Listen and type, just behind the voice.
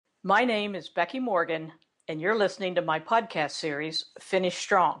My name is Becky Morgan, and you're listening to my podcast series, Finish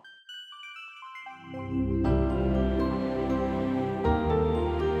Strong.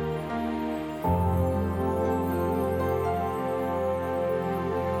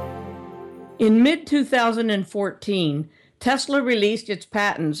 In mid-2014, Tesla released its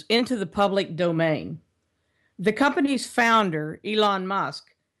patents into the public domain. The company's founder, Elon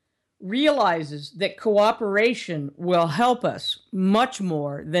Musk, realizes that cooperation will help us much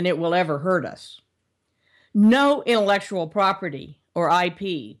more than it will ever hurt us. No intellectual property, or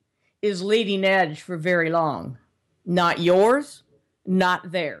IP, is leading edge for very long. Not yours,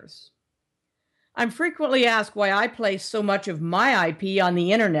 not theirs. I'm frequently asked why I place so much of my IP on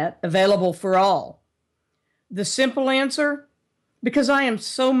the internet available for all. The simple answer? Because I am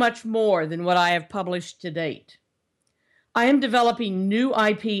so much more than what I have published to date. I am developing new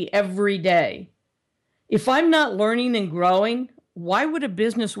IP every day. If I'm not learning and growing, why would a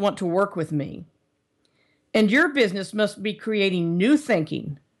business want to work with me? And your business must be creating new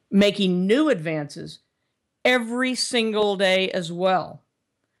thinking, making new advances every single day as well.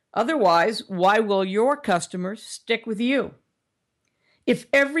 Otherwise, why will your customers stick with you? If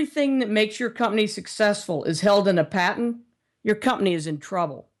everything that makes your company successful is held in a patent, your company is in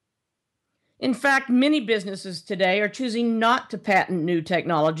trouble. In fact, many businesses today are choosing not to patent new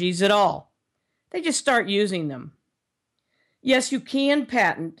technologies at all. They just start using them. Yes, you can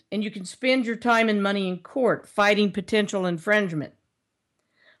patent, and you can spend your time and money in court fighting potential infringement.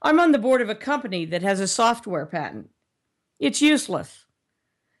 I'm on the board of a company that has a software patent. It's useless.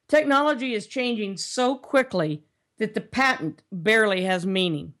 Technology is changing so quickly that the patent barely has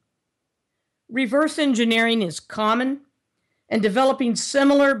meaning. Reverse engineering is common, and developing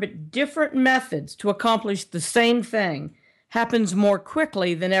similar but different methods to accomplish the same thing happens more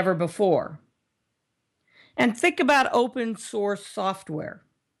quickly than ever before. And think about open source software.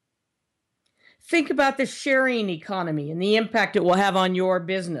 Think about the sharing economy and the impact it will have on your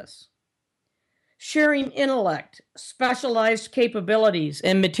business. Sharing intellect, specialized capabilities,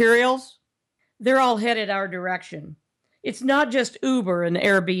 and materials, they're all headed our direction. It's not just Uber and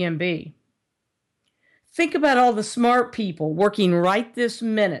Airbnb. Think about all the smart people working right this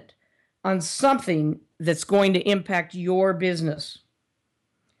minute on something that's going to impact your business.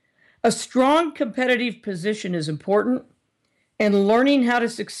 A strong competitive position is important, and learning how to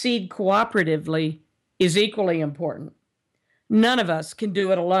succeed cooperatively is equally important. None of us can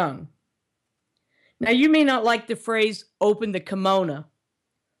do it alone. Now, you may not like the phrase, open the kimono,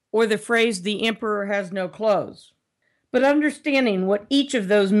 or the phrase, the emperor has no clothes. But understanding what each of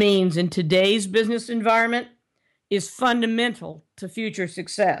those means in today's business environment is fundamental to future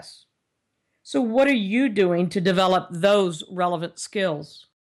success. So what are you doing to develop those relevant skills?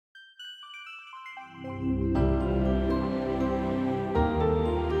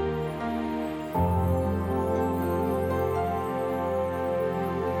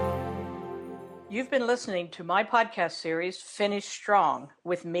 You've been listening to my podcast series, Finish Strong,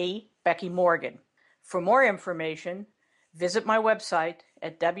 with me, Becky Morgan. For more information, visit my website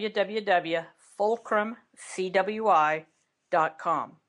at www.fulcrumcwi.com.